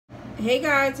Hey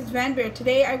guys, it's VANBEAR.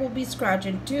 Today I will be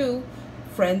scratching 2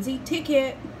 Frenzy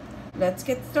ticket. Let's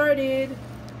get started.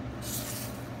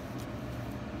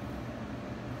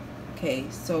 Okay,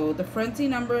 so the Frenzy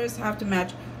numbers have to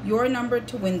match your number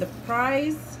to win the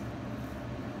prize.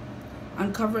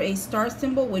 Uncover a star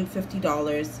symbol, win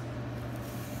 $50.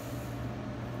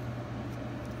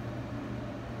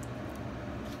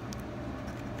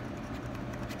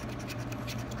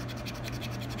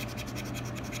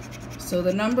 So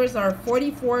the numbers are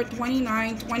 44,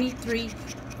 29, 23,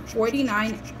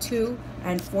 49, 2,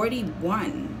 and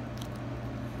 41.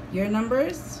 Your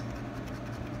numbers?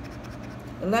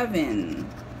 11,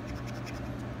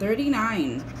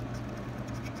 39,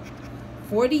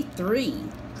 43,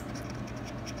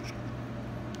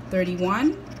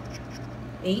 31,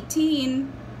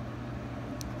 18,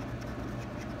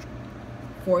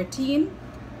 14,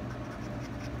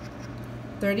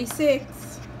 36,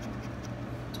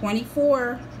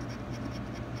 24,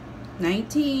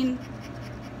 19,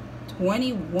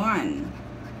 21,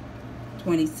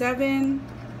 27,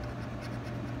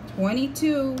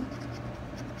 22,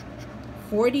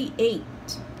 48,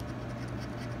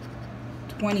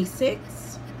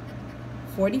 26,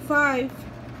 45,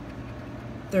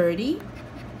 30,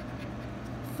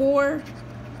 4,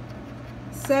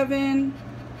 7,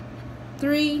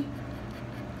 3,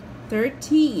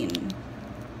 13,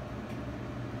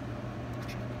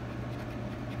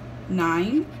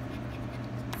 9,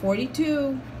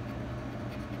 42,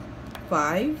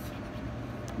 5,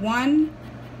 1,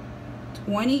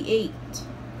 28,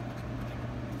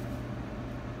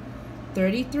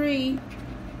 33,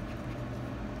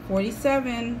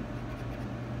 47,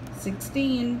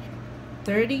 16,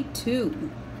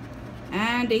 32,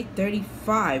 and a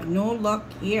 35. No luck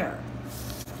here.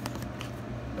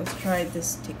 Let's try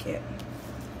this ticket.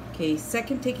 Okay,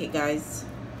 second ticket, guys.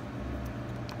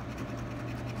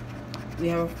 We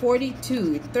have a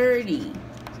 42, 30,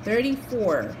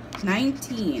 34,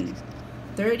 19,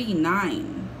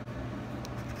 39.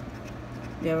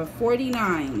 We have a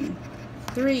 49,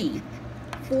 3,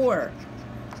 4,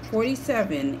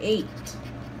 47, 8,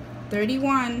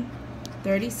 31,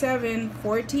 37,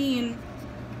 14,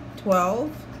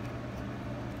 12,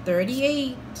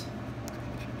 38,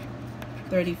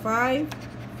 35,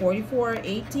 44,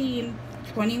 18,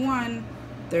 21,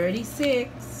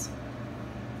 36,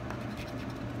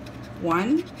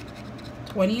 1,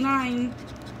 29,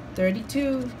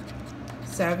 32,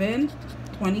 7,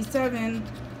 27,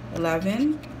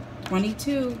 11,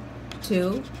 22,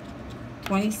 2,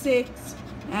 26,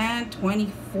 and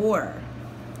 24.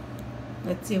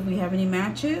 Let's see if we have any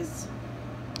matches.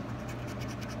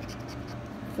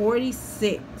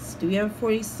 46. Do we have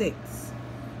 46?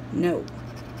 No.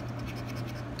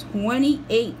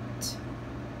 28.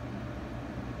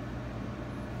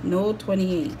 No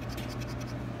 28.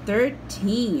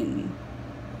 13.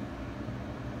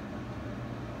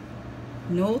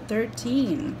 No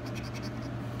 13.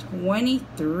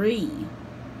 23.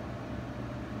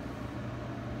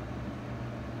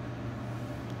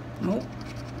 Nope.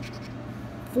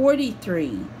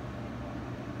 43.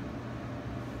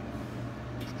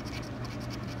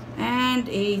 And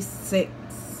a 6.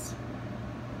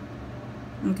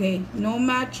 Okay, no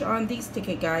match on these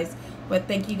tickets, guys. But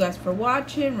thank you guys for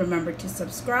watching. Remember to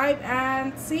subscribe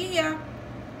and see ya.